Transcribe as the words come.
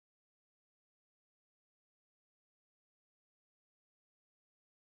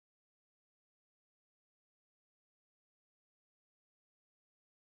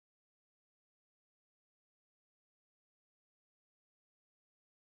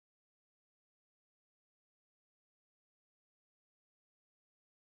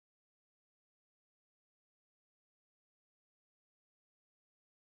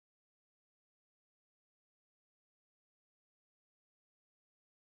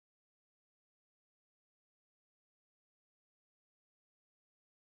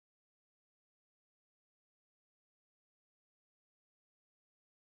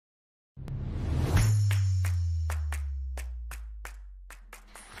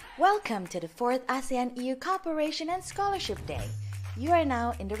Welcome to the 4th ASEAN-EU Cooperation and Scholarship Day. You are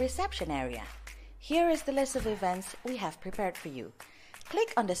now in the reception area. Here is the list of events we have prepared for you.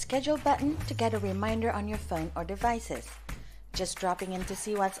 Click on the schedule button to get a reminder on your phone or devices. Just dropping in to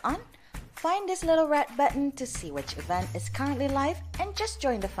see what's on? Find this little red button to see which event is currently live and just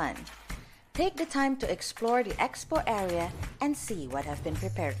join the fun. Take the time to explore the expo area and see what have been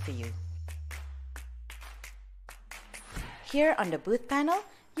prepared for you. Here on the booth panel,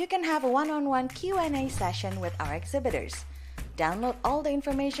 you can have a one-on-one Q&A session with our exhibitors. Download all the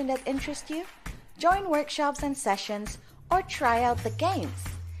information that interests you, join workshops and sessions, or try out the games.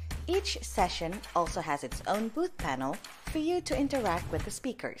 Each session also has its own booth panel for you to interact with the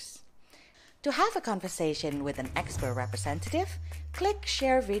speakers. To have a conversation with an expo representative, click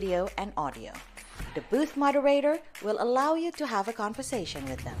Share Video and Audio. The booth moderator will allow you to have a conversation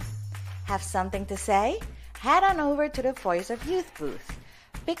with them. Have something to say? Head on over to the Voice of Youth booth.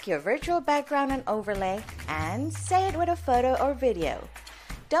 Pick your virtual background and overlay and say it with a photo or video.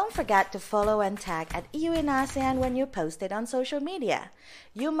 Don't forget to follow and tag at EU in ASEAN when you post it on social media.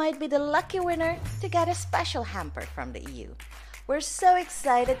 You might be the lucky winner to get a special hamper from the EU. We're so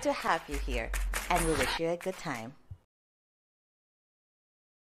excited to have you here and we wish you a good time.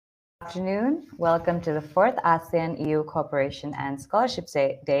 Good afternoon. Welcome to the 4th ASEAN-EU Cooperation and Scholarship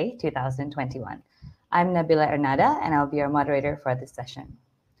Day 2021. I'm Nabila Ernada and I'll be your moderator for this session.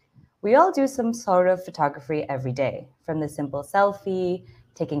 We all do some sort of photography every day, from the simple selfie,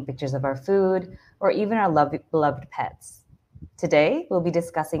 taking pictures of our food, or even our beloved pets. Today, we'll be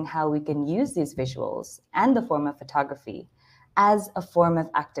discussing how we can use these visuals and the form of photography as a form of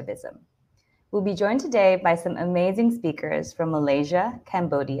activism. We'll be joined today by some amazing speakers from Malaysia,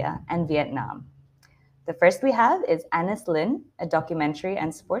 Cambodia, and Vietnam. The first we have is Anis Lin, a documentary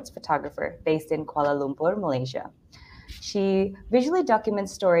and sports photographer based in Kuala Lumpur, Malaysia. She visually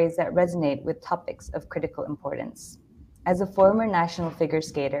documents stories that resonate with topics of critical importance. As a former national figure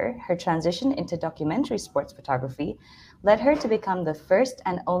skater, her transition into documentary sports photography led her to become the first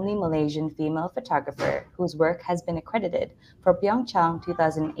and only Malaysian female photographer whose work has been accredited for Pyeongchang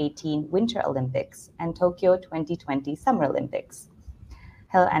 2018 Winter Olympics and Tokyo 2020 Summer Olympics.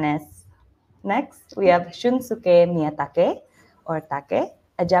 Hello, Anis. Next, we have Shunsuke Miyatake, or Take,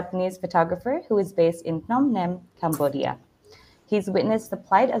 a Japanese photographer who is based in Phnom Penh, Cambodia. He's witnessed the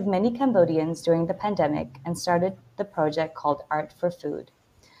plight of many Cambodians during the pandemic and started the project called Art for Food.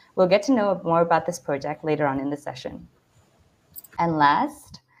 We'll get to know more about this project later on in the session. And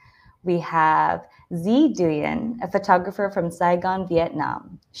last, we have Z Duyen, a photographer from Saigon,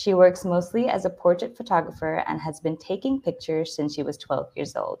 Vietnam. She works mostly as a portrait photographer and has been taking pictures since she was 12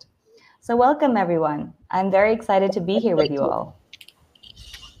 years old. So welcome, everyone. I'm very excited to be here with you all.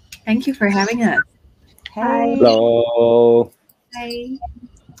 Thank you for having us. Hey. Hello. Hi.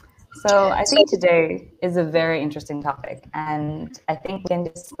 So I think today is a very interesting topic, and I think we can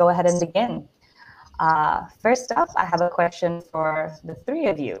just go ahead and begin. First up, I have a question for the three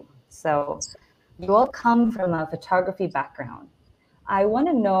of you. So you all come from a photography background. I want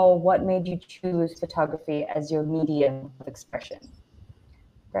to know what made you choose photography as your medium of expression.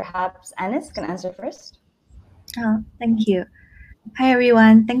 Perhaps Anis can answer first. Oh, thank you. Hi,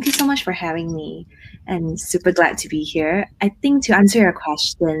 everyone. Thank you so much for having me and super glad to be here. I think to answer your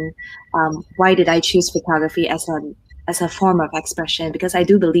question, why did I choose photography as a form of expression? Because I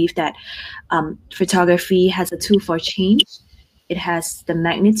do believe that photography has a tool for change. It has the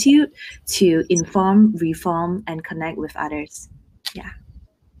magnitude to inform, reform, and connect with others. Yeah.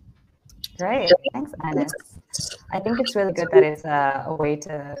 Great. Thanks, Anis. I think it's really good that it's a way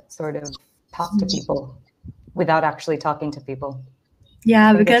to sort of talk to people without actually talking to people.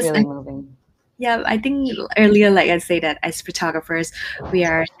 Yeah, because it's really moving. Yeah, I think earlier, like I say, that as photographers, we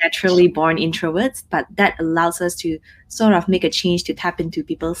are naturally born introverts, but that allows us to sort of make a change to tap into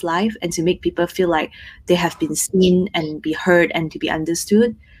people's life and to make people feel like they have been seen and be heard and to be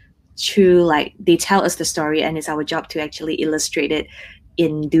understood through, like, they tell us the story, and it's our job to actually illustrate it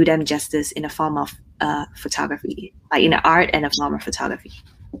and do them justice in a form of photography, like in art and a form of photography.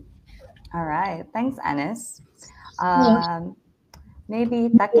 All right. Thanks, Anis. Maybe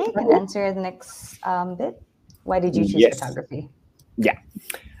Take can answer the next bit. Why did you choose photography? Yeah.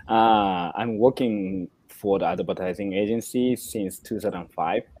 I'm working for the advertising agency since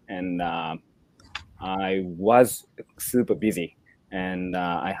 2005, and I was super busy. And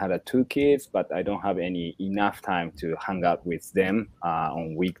I had 2 kids, but I don't have enough time to hang out with them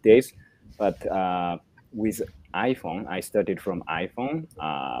on weekdays. But with iPhone, I started from iPhone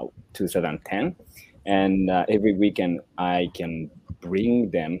 2010, and every weekend I can bring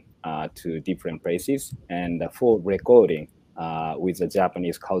them to different places and for recording with the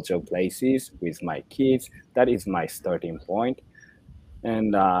Japanese cultural places, with my kids. That is my starting point.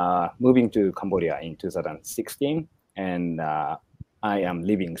 And moving to Cambodia in 2016, and I am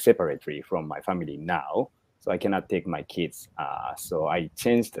living separately from my family now, so I cannot take my kids. So I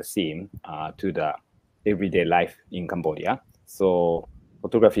changed the theme to the everyday life in Cambodia. So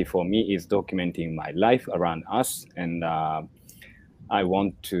photography for me is documenting my life around us, and I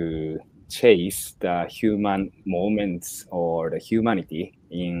want to chase the human moments or the humanity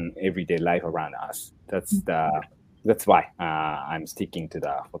in everyday life around us. That's why I'm sticking to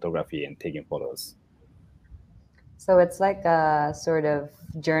the photography and taking photos. So it's like a sort of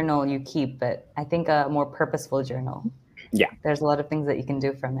journal you keep, but I think a more purposeful journal. Yeah. There's a lot of things that you can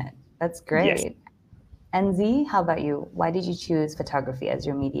do from it. That's great. Yes. And Z, how about you? Why did you choose photography as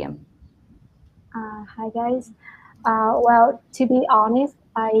your medium? Hi guys. Well, to be honest,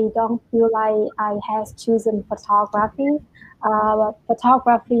 I don't feel like I has chosen photography. But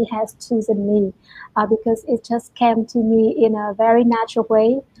photography has chosen me because it just came to me in a very natural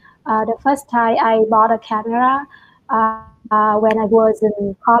way. The first time I bought a camera when I was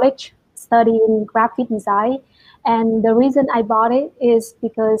in college studying graphic design, and the reason I bought it is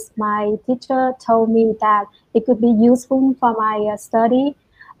because my teacher told me that it could be useful for my study.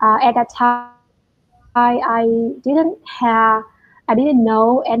 At that time, I didn't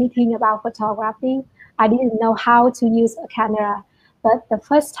know anything about photography. I didn't know how to use a camera. But the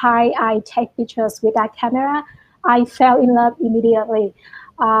first time I take pictures with that camera, I fell in love immediately.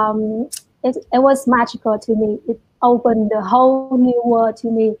 It was magical to me. It opened the whole new world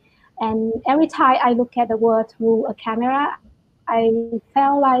to me. And every time I look at the world through a camera, I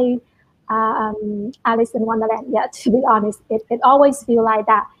felt like Alice in Wonderland. Yeah, to be honest, it always feel like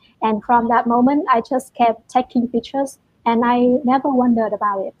that. And from that moment, I just kept taking pictures and I never wondered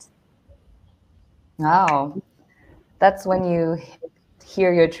about it. Wow. That's when you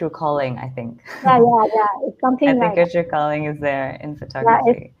hear your true calling, I think. Yeah. It's something I like think your true calling is there in yeah,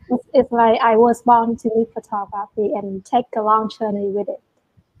 photography. it's like I was born to do photography and take a long journey with it.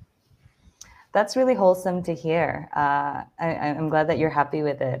 That's really wholesome to hear. I'm glad that you're happy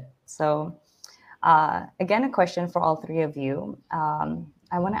with it. So, again, a question for all three of you.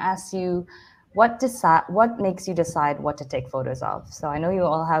 I want to ask you, what makes you decide what to take photos of? So I know you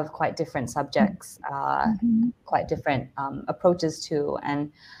all have quite different subjects, quite different approaches to, and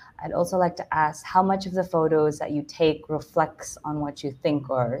I'd also like to ask how much of the photos that you take reflects on what you think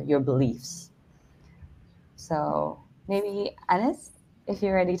or your beliefs. So maybe Anis, if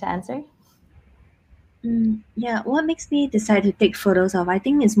you're ready to answer. Yeah, what makes me decide to take photos of? I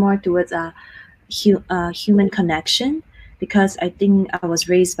think it's more towards a human connection, because I think I was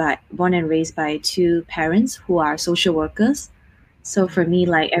born and raised by two parents who are social workers. So for me,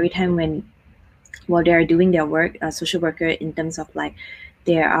 like every time while they are doing their work, a social worker in terms of like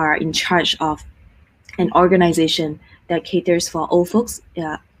they are in charge of an organization that caters for old folks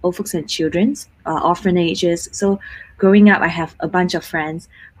and children's orphanages. So growing up, I have a bunch of friends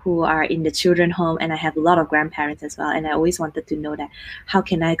who are in the children home, and I have a lot of grandparents as well. And I always wanted to know that how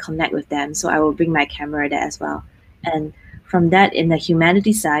can I connect with them? So I will bring my camera there as well. And from that, in the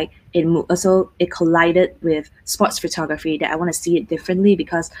humanity side, it collided with sports photography, that I want to see it differently,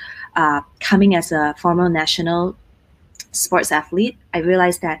 because coming as a former national sports athlete, I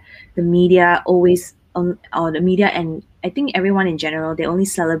realized that the media always or the media, and I think everyone in general, they only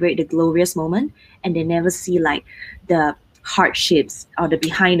celebrate the glorious moment, and they never see like the hardships or the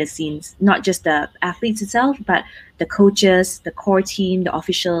behind the scenes, not just the athletes itself, but the coaches, the core team, the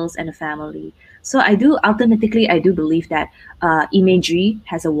officials, and the family. So I do believe that imagery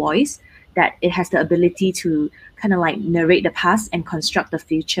has a voice, that it has the ability to kind of like narrate the past and construct the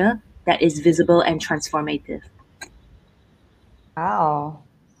future that is visible and transformative. Wow.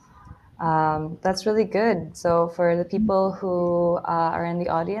 That's really good. So for the people who are in the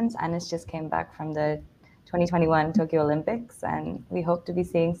audience, Anis just came back from the 2021 Tokyo Olympics, and we hope to be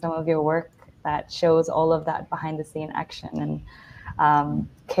seeing some of your work that shows all of that behind the scene action and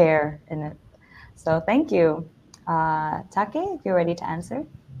care in it. So thank you. Take, if you're ready to answer.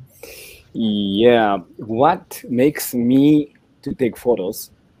 Yeah, what makes me to take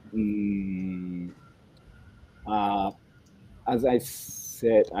photos? As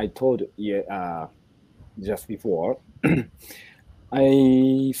I told you just before,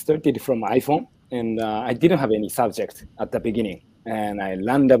 I started from iPhone, and I didn't have any subject at the beginning, and I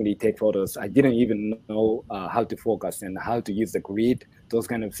randomly take photos. I didn't even know how to focus and how to use the grid, those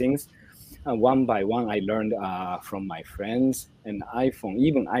kind of things. One by one, I learned from my friends, and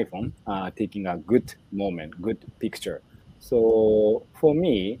even iPhone, taking a good moment, good picture. So for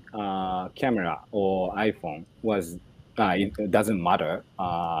me, camera or iPhone was it doesn't matter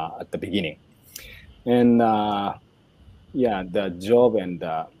at the beginning. And yeah, the job and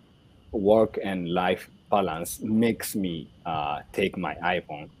the work and life balance makes me take my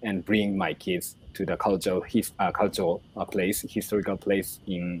iPhone and bring my kids to the cultural place, historical place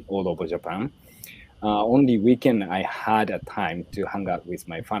in all over Japan. Only weekend I had a time to hang out with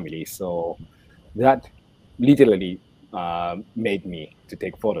my family, so that literally made me to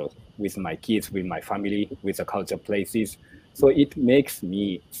take photos with my kids, with my family, with the culture places. So it makes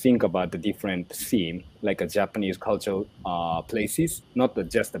me think about the different theme, like a Japanese cultural places, not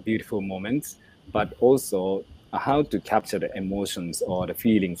just the beautiful moments, but also how to capture the emotions or the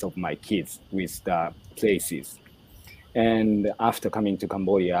feelings of my kids with the places. And after coming to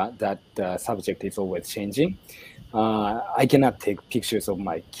Cambodia, that subject is always changing. I cannot take pictures of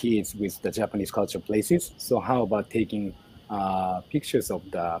my kids with the Japanese culture places. So how about taking pictures of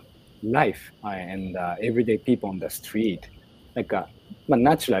the life and everyday people on the street, like but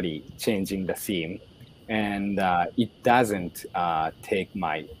naturally changing the theme, and it doesn't take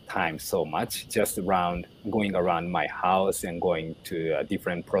my time so much. Just around going around my house and going to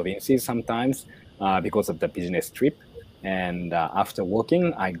different provinces sometimes because of the business trip. And after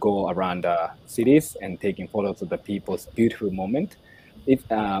working, I go around the cities and taking photos of the people's beautiful moment.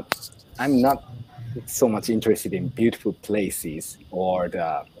 I'm not so much interested in beautiful places or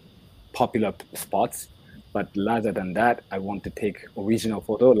the popular spots, but rather than that, I want to take original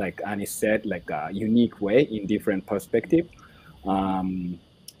photo, like Annie said, like a unique way in different perspective. Um,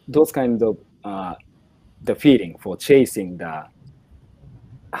 those kinds of the feeling for chasing the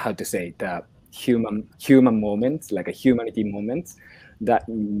how to say the human moments, like a humanity moments, that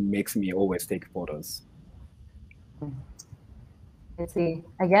makes me always take photos. I see.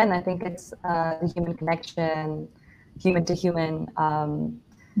 Again, I think it's the human connection, human to human,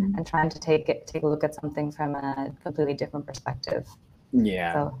 and trying to take a look at something from a completely different perspective.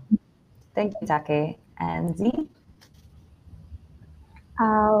 Yeah. So, thank you, Take. And Z?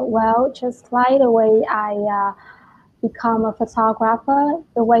 Well, just like the way I become a photographer,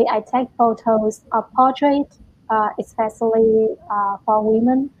 the way I take photos of portraits, especially for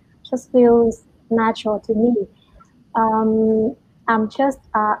women, just feels natural to me. Um,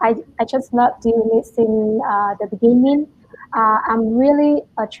 I just love doing it since the beginning. I'm really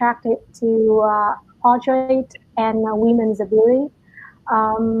attracted to portrait and women's ability.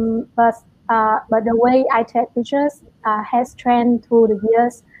 But the way I take pictures has changed through the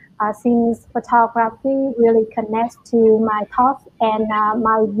years since photography really connects to my thoughts and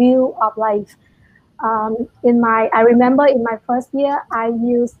my view of life. I remember in my first year, I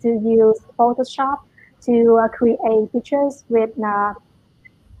used to use Photoshop to create pictures with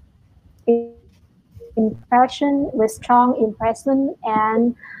impression, with strong impression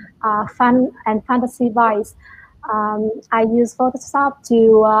and fun and fantasy vibes. I use Photoshop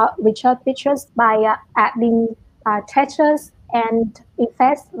to retouch pictures by adding textures and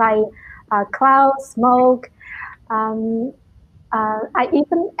effects like clouds, smoke. Um, I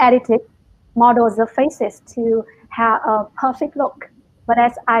even edited models' faces to have a perfect look. But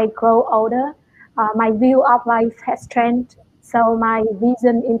as I grow older, my view of life has changed, so my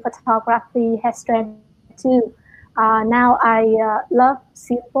vision in photography has changed too. Now I love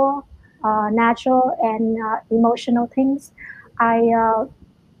simple, natural, and emotional things. I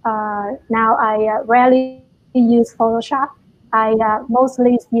rarely use Photoshop. I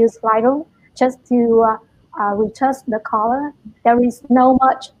mostly use Lightroom just to retouch the color. There is no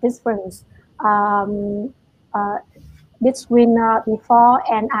much difference um, uh, between before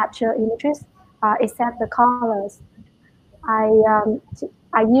and after images, except the colors.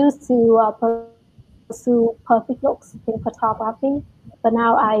 I used to pursue perfect looks in photography, but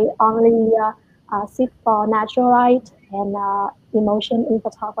now I only seek for natural light and emotion in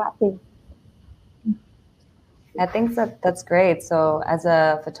photography. I think that's great. So, as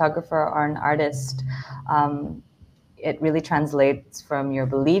a photographer or an artist, it really translates from your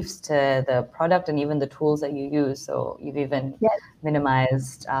beliefs to the product and even the tools that you use. So, you've even Yes.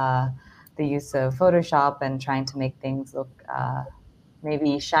 minimized the use of Photoshop and trying to make things look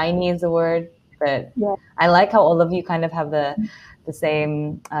maybe shiny is the word. But Yes. I like how all of you kind of have the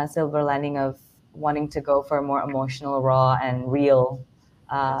same silver lining of wanting to go for a more emotional, raw, and real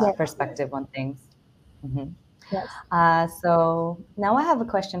Yes. perspective on things. Mm-hmm. Yes. So now I have a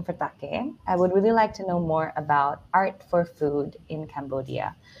question for Take. I would really like to know more about Art for Food in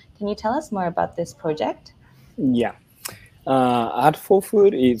Cambodia. Can you tell us more about this project? Yeah. Art for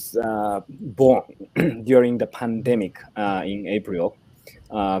Food is born during the pandemic in April.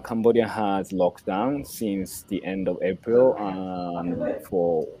 Cambodia has locked down since the end of April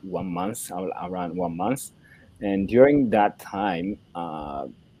for 1 month, around 1 month. And during that time,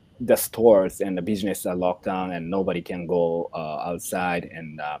 the stores and the business are locked down and nobody can go outside.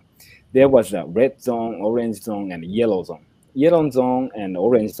 And there was a red zone, orange zone, and yellow zone. Yellow zone and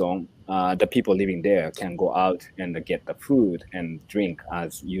orange zone, the people living there can go out and get the food and drink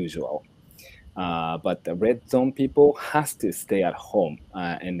as usual. But the red zone people has to stay at home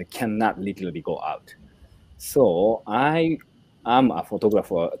and cannot literally go out. So I am a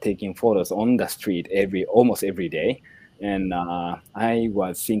photographer taking photos on the street almost every day, and I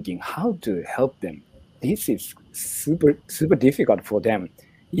was thinking how to help them. This is super difficult for them.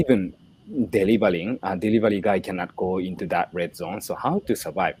 Even delivering, a delivery guy cannot go into that red zone. So how to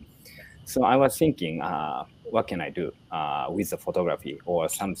survive? So I was thinking, what can I do with the photography or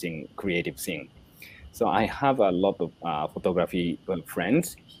something creative thing? So I have a lot of photography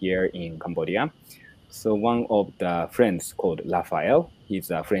friends here in Cambodia. So one of the friends called Raphael,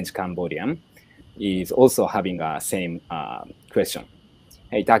 he's a French Cambodian, is also having a same question.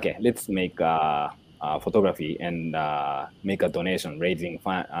 Hey Take, let's make photography and make a donation, raising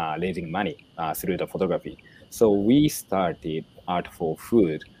money through the photography. So we started Art for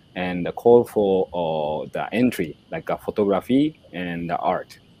Food and call for the entry, like a photography and the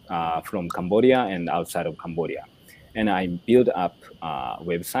art from Cambodia and outside of Cambodia. And I built up a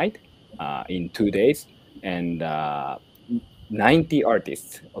website in 2 days, and 90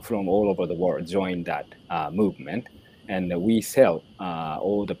 artists from all over the world joined that movement. And we sell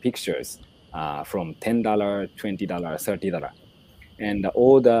all the pictures from $10, $20, $30. And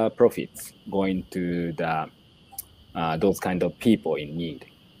all the profits going to those kind of people in need.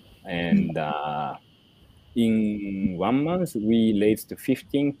 And in 1 month, we raised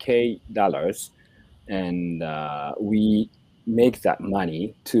 $15,000, and we make that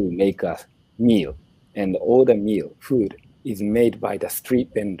money to make a meal. And all the food is made by the street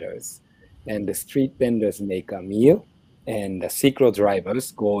vendors. And the street vendors make a meal, and the cyclo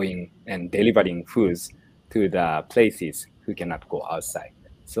drivers going and delivering foods to the places who cannot go outside.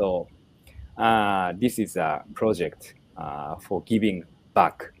 So this is a project for giving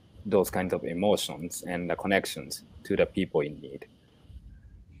back those kinds of emotions and the connections to the people in need.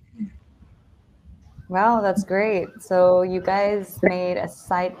 Wow, that's great. So you guys made a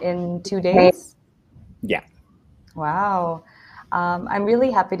site in 2 days? Yeah. Wow. I'm really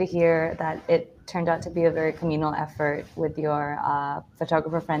happy to hear that it turned out to be a very communal effort with your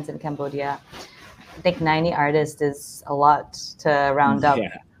photographer friends in Cambodia. I think 90 artists is a lot to round up.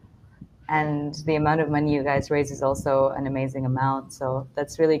 Yeah. And the amount of money you guys raise is also an amazing amount. So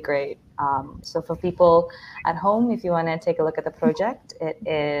that's really great. So for people at home, if you want to take a look at the project, it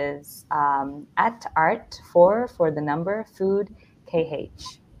is at art4 for the number food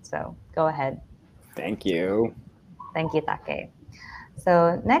KH. So go ahead. Thank you. Thank you, Take.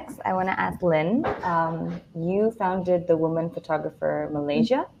 So next, I want to ask Lynn. You founded the Woman Photographer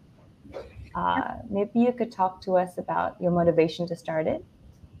Malaysia. Maybe you could talk to us about your motivation to start it.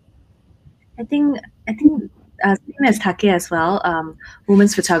 I think same as Take as well.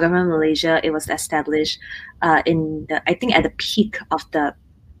 Women's Photographer in Malaysia, it was established at the peak of the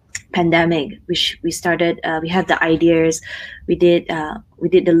pandemic, which we started. We had the ideas, we did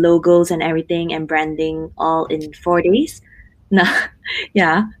the logos and everything and branding all in 4 days. No,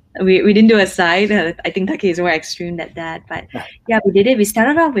 yeah. We didn't do a site. I think Take is more extreme than that. But yeah, we did it. We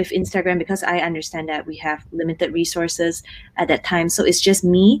started off with Instagram because I understand that we have limited resources at that time. So it's just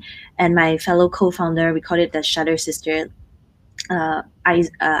me and my fellow co-founder. We call it the Shutter Sister,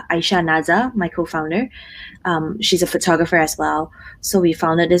 Aisha Naza, my co-founder. She's a photographer as well. So we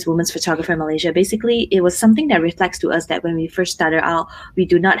founded this Women's Photographer in Malaysia. Basically, it was something that reflects to us that when we first started out, we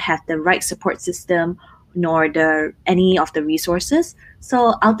do not have the right support system nor any of the resources.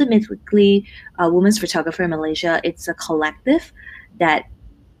 So ultimately, Women's Photographer in Malaysia, it's a collective that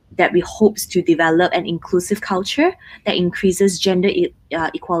we hopes to develop an inclusive culture that increases gender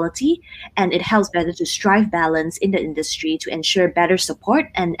equality, and it helps better to strive balance in the industry to ensure better support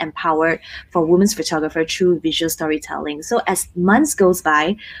and empower for women's photographer through visual storytelling. So as months goes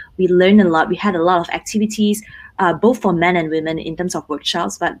by, we learned a lot. We had a lot of activities, both for men and women in terms of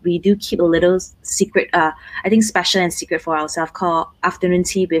workshops, but we do keep a little secret, I think special and secret for ourselves, called Afternoon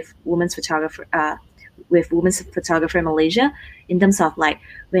Tea with Women's Photographer in Malaysia, in terms of like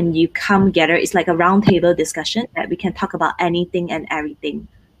when you come together, it's like a round table discussion that we can talk about anything and everything.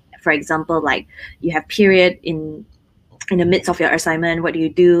 For example, like you have period in the midst of your assignment, what do you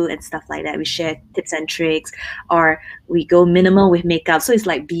do and stuff like that. We share tips and tricks, or we go minimal with makeup. So it's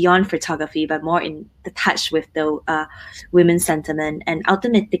like beyond photography, but more in the touch with the women's sentiment. And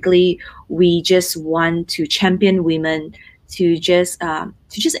ultimately, we just want to champion women to just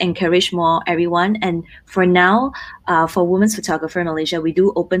encourage more everyone. And for now, for Women's Photographer Malaysia, we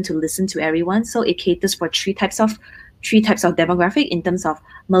do open to listen to everyone. So it caters for three types of demographic in terms of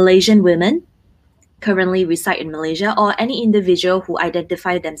Malaysian women currently reside in Malaysia, or any individual who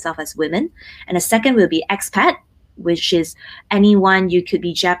identify themselves as women. And the second will be expat, which is anyone, you could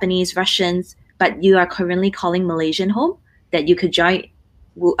be Japanese, Russians, but you are currently calling Malaysian home, that you could join.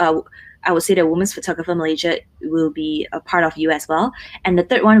 I would say that Women's Photographer Malaysia will be a part of you as well. And the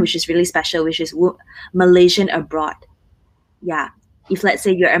third one, which is really special, which is Malaysian abroad. Yeah. If let's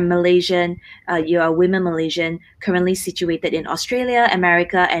say you're a Malaysian, you're a women Malaysian currently situated in Australia,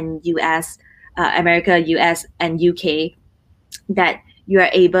 America, and US, and UK, that you are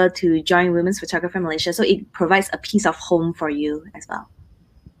able to join Women's Photographer Malaysia. So it provides a piece of home for you as well.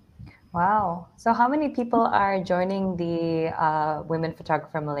 Wow. So how many people are joining the Women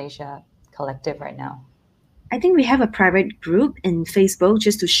Photographer Malaysia collective right now? I think we have a private group in Facebook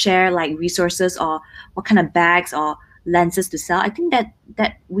just to share like resources or what kind of bags or lenses to sell. I think that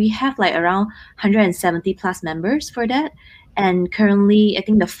we have like around 170 plus members for that. And currently, I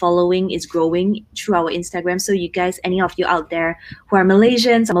think the following is growing through our Instagram. So you guys, any of you out there who are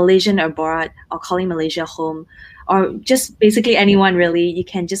Malaysians, or Malaysian abroad, or calling Malaysia home, or just basically anyone really, you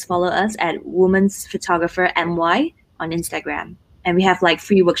can just follow us at Women's Photographer MY on Instagram. And we have like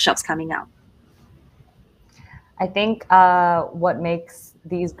free workshops coming out. I think what makes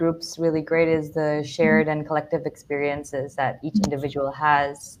these groups really great is the shared and collective experiences that each individual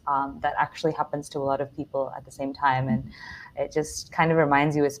has that actually happens to a lot of people at the same time. And it just kind of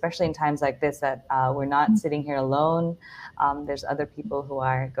reminds you, especially in times like this, that we're not sitting here alone. There's other people who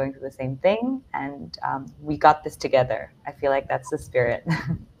are going through the same thing, and we got this together. I feel like that's the spirit.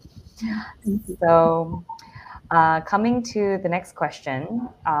 So coming to the next question,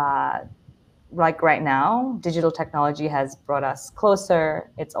 like right now, digital technology has brought us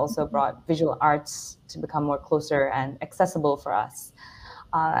closer. It's also brought visual arts to become more closer and accessible for us.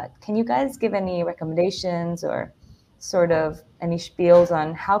 Can you guys give any recommendations or sort of any spiels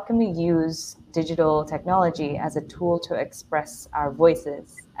on how can we use digital technology as a tool to express our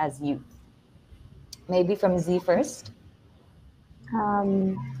voices as youth? Maybe from Z first.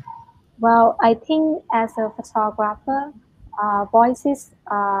 Well, I think as a photographer, voices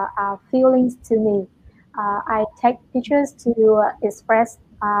are feelings to me. I take pictures to express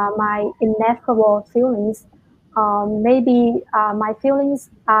my ineffable feelings. Maybe my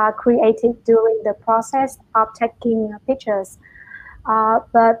feelings are created during the process of taking pictures.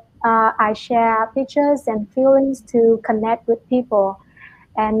 But I share pictures and feelings to connect with people.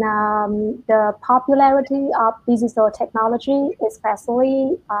 And the popularity of digital technology,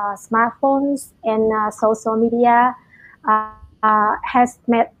 especially smartphones and social media, has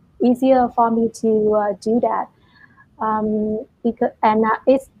made easier for me to do that.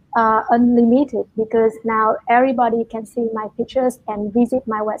 It's unlimited because now everybody can see my pictures and visit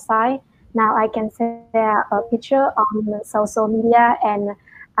my website. Now I can share a picture on social media and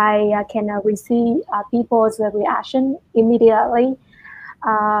I can receive people's reaction immediately.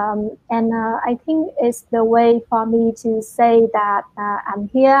 I think it's the way for me to say that I'm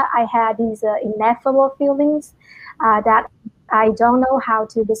here. I had these ineffable feelings that I don't know how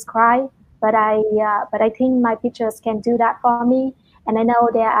to describe, but I think my pictures can do that for me. And I know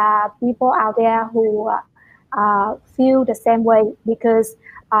there are people out there who feel the same way because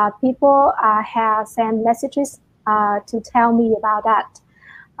people have sent messages to tell me about that.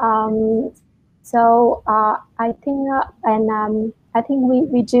 I think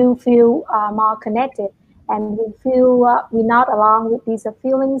we do feel more connected, and we feel we're not alone with these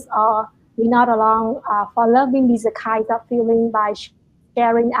feelings, or we're not alone for loving these kinds of feelings by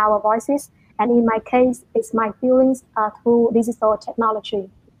sharing our voices. And in my case, it's my feelings through digital technology.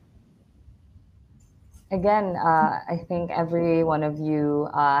 Again, I think every one of you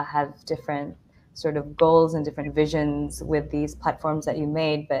have different sort of goals and different visions with these platforms that you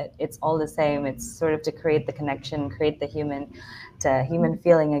made, but it's all the same. It's sort of to create the connection, create the human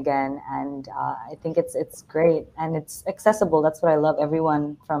feeling again. And I think it's great and it's accessible. That's what I love.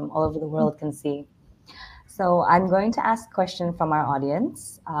 Everyone from all over the world can see. So I'm going to ask a question from our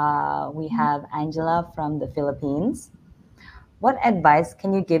audience. We have Angela from the Philippines. What advice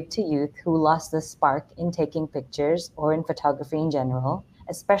can you give to youth who lost the spark in taking pictures or in photography in general,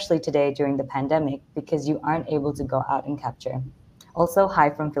 especially today during the pandemic, because you aren't able to go out and capture? Also, hi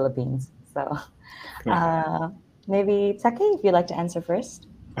from Philippines. So maybe Take, if you'd like to answer first.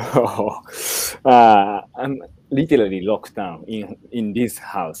 I'm literally locked down in this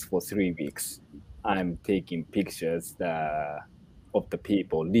house for 3 weeks. I'm taking pictures of the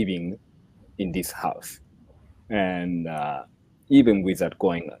people living in this house. and even without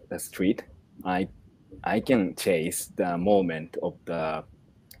going the street, I can chase the moment of the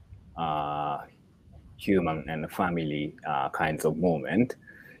human and family kinds of moment,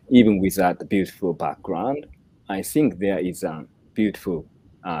 even without the beautiful background. I think there is a beautiful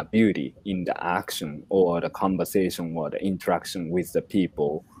beauty in the action or the conversation or the interaction with the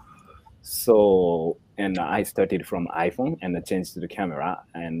people. So, and I started from iPhone and I changed to the camera,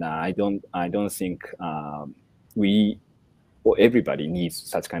 and I don't think we or everybody needs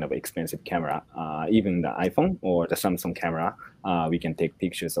such kind of expensive camera. Even the iPhone or the Samsung camera, we can take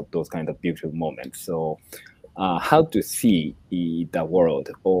pictures of those kind of beautiful moments. So, how to see the world,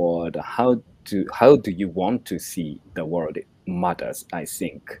 or how do you want to see the world matters, I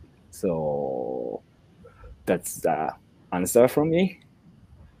think. So that's the answer from me.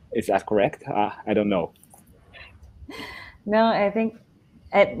 Is that correct? I don't know. No, I think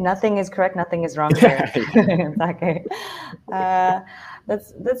nothing is correct, nothing is wrong here. Okay.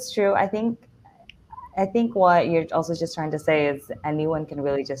 That's true. I think what you're also just trying to say is anyone can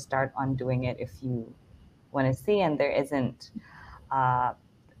really just start on doing it if you want to see, and there isn't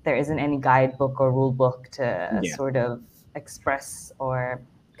any guidebook or rule book to sort of express or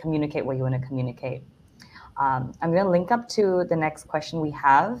communicate what you want to communicate. I'm going to link up to the next question we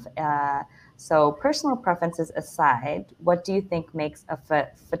have. So personal preferences aside, what do you think makes a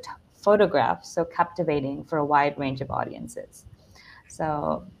photograph so captivating for a wide range of audiences?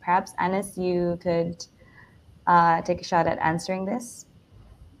 So perhaps, Anis, you could take a shot at answering this.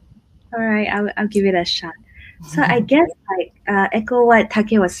 All right, I'll give it a shot. So I guess echo what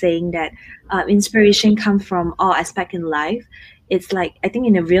Take was saying, that inspiration comes from all aspects in life. It's like, I think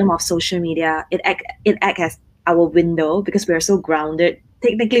in the realm of social media, it acts as our window because we are so grounded.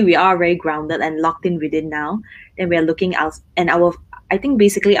 Technically, we are very grounded and locked in within now. Then we are looking out, and I think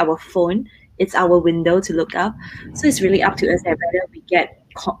basically our phone, it's our window to look up. So it's really up to us that whether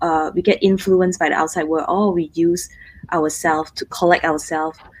we get influenced by the outside world, or we use ourselves to collect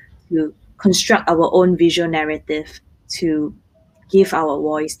ourselves, to construct our own visual narrative, to give our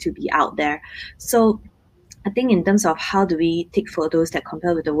voice to be out there. So I think in terms of how do we take photos that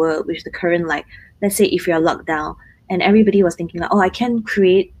compare with the world, with the current, like, let's say if you're locked down and everybody was thinking like, oh, I can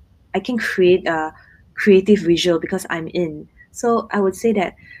create a creative visual because I'm in. So I would say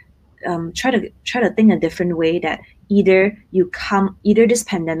that try to think a different way, that either this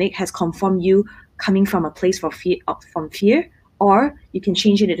pandemic has confirmed you coming from a place from fear, or you can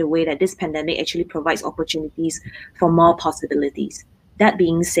change it in a way that this pandemic actually provides opportunities for more possibilities. That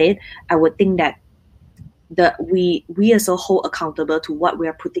being said, I would think that we as a whole accountable to what we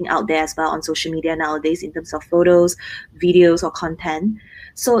are putting out there as well on social media nowadays in terms of photos, videos, or content.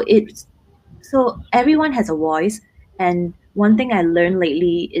 So everyone has a voice. And one thing I learned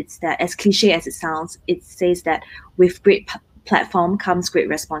lately is that, as cliche as it sounds, it says that with great platform comes great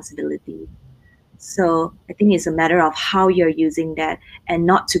responsibility. So I think it's a matter of how you're using that, and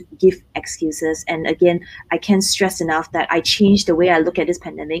not to give excuses. And again, I can't stress enough that I changed the way I look at this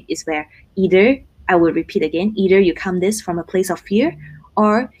pandemic, is where either, I will repeat again, either you come this from a place of fear,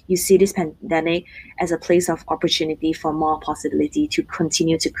 or you see this pandemic as a place of opportunity for more possibility to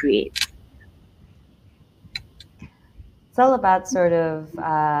continue to create. It's all about sort of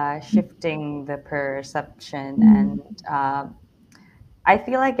shifting the perception, and I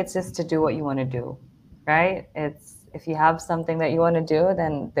feel like it's just to do what you want to do, right? It's, if you have something that you want to do,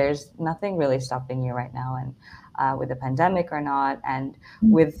 then there's nothing really stopping you right now. And with the pandemic or not, and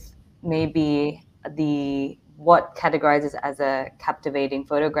with maybe what categorizes as a captivating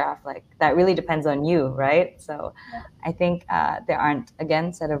photograph, like that really depends on you, right? So I think there aren't,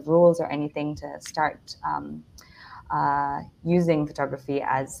 again, set of rules or anything to start using photography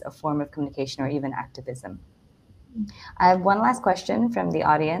as a form of communication or even activism. I have one last question from the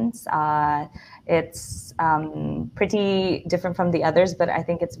audience. It's pretty different from the others, but I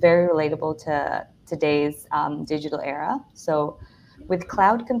think it's very relatable to today's digital era. So with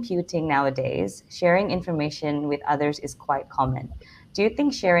cloud computing nowadays, sharing information with others is quite common. Do you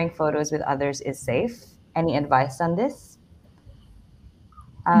think sharing photos with others is safe? Any advice on this?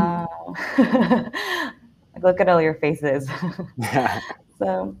 Look at all your faces.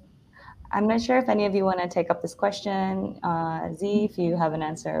 So I'm not sure if any of you want to take up this question. Z, if you have an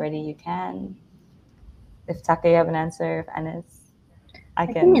answer already, you can. If Taka, you have an answer. If Anis, I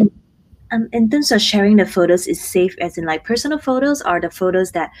can. Think in terms of sharing the photos is safe, as in like personal photos, or the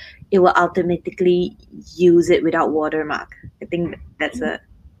photos that it will automatically use it without watermark. I think that's we're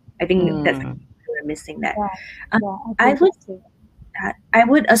missing that. I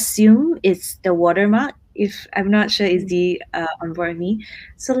would assume it's the watermark. If I'm not sure, is the on board me.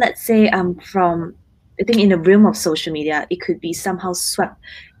 So let's say from I think in the realm of social media, it could be somehow swept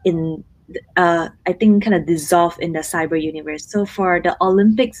in, I think, kind of dissolved in the cyber universe. So for the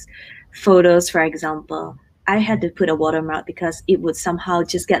Olympics photos, for example, I had to put a watermark because it would somehow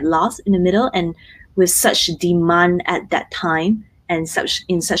just get lost in the middle. And with such demand at that time and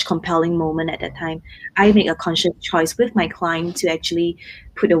such compelling moment at that time, I make a conscious choice with my client to actually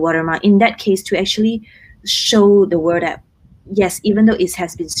put a watermark. In that case, to actually show the world that yes, even though it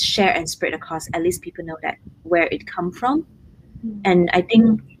has been shared and spread across, at least people know that where it come from. And I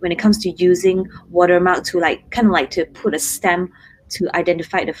think when it comes to using watermark to kind of to put a stamp to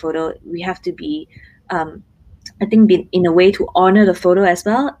identify the photo, we have to be, I think, be in a way to honor the photo as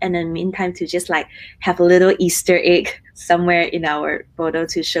well, and in the meantime to just have a little Easter egg somewhere in our photo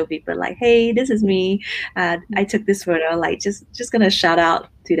to show people hey, this is me. I took this photo. Just gonna shout out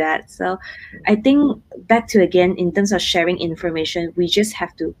to that. So I think back to again in terms of sharing information, we just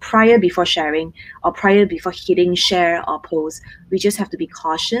have to before sharing or before hitting share or post, we just have to be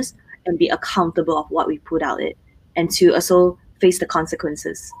cautious and be accountable of what we put out it, and to also face the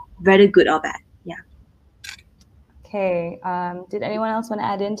consequences, whether good or bad. Yeah. Okay. Did anyone else want to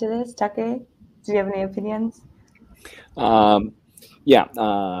add into this? Take, do you have any opinions? Yeah.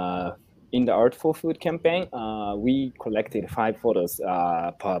 In the Art for Food campaign, we collected 5 photos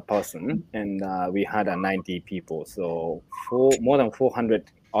per person, and we had 90 people. So more than 400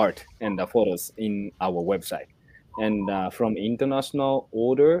 art and photos in our website. And from international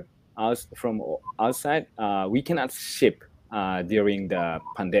order, from outside, we cannot ship during the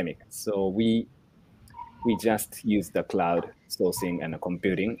pandemic. So we just use the cloud sourcing and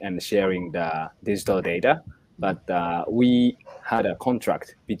computing and sharing the digital data. But we had a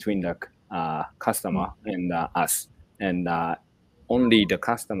contract between the customer and us, and only the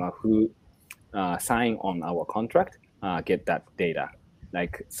customer who sign on our contract get that data.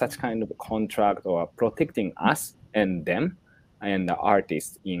 Such kind of contract or protecting us and them and the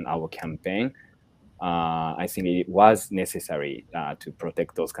artists in our campaign, I think it was necessary to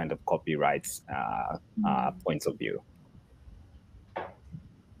protect those kind of copyrights points of view.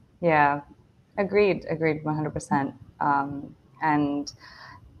 Yeah, agreed 100%. And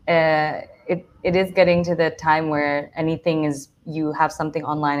it is getting to the time where anything is, you have something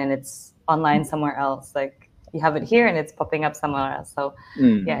online and it's online somewhere else. You have it here and it's popping up somewhere else. So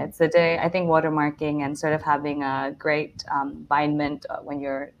yeah, it's a day. I think watermarking and sort of having a great bindment when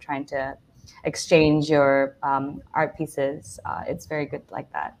you're trying to exchange your art pieces, it's very good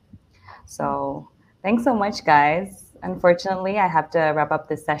like that. So thanks so much, guys. Unfortunately, I have to wrap up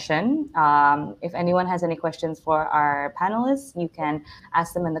this session. If anyone has any questions for our panelists, you can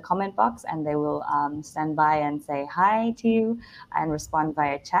ask them in the comment box and they will stand by and say hi to you and respond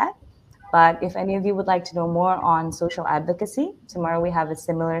via chat. But if any of you would like to know more on social advocacy, tomorrow we have a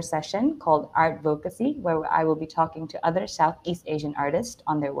similar session called Art Vocacy, where I will be talking to other Southeast Asian artists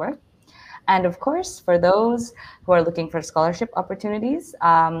on their work. And of course, for those who are looking for scholarship opportunities,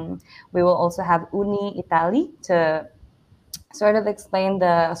 we will also have Uni Italy to sort of explain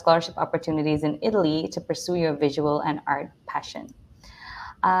the scholarship opportunities in Italy to pursue your visual and art passion.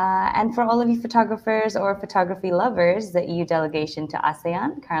 And for all of you photographers or photography lovers, the EU delegation to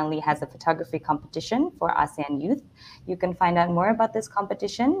ASEAN currently has a photography competition for ASEAN youth. You can find out more about this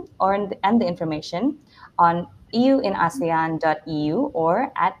competition and the information on euinasean.eu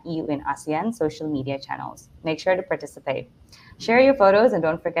or at euinasean social media channels. Make sure to participate. Share your photos and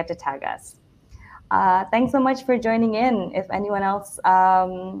don't forget to tag us. Thanks so much for joining in. If anyone else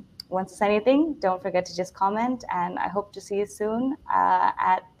wants to say anything, don't forget to just comment, and I hope to see you soon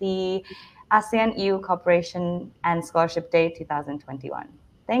at the ASEAN EU Cooperation and Scholarship Day 2021.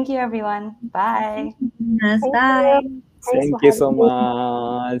 Thank you, everyone. Bye. Yes, bye. Thank you so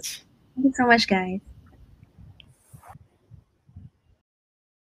much. Thank you so much, guys.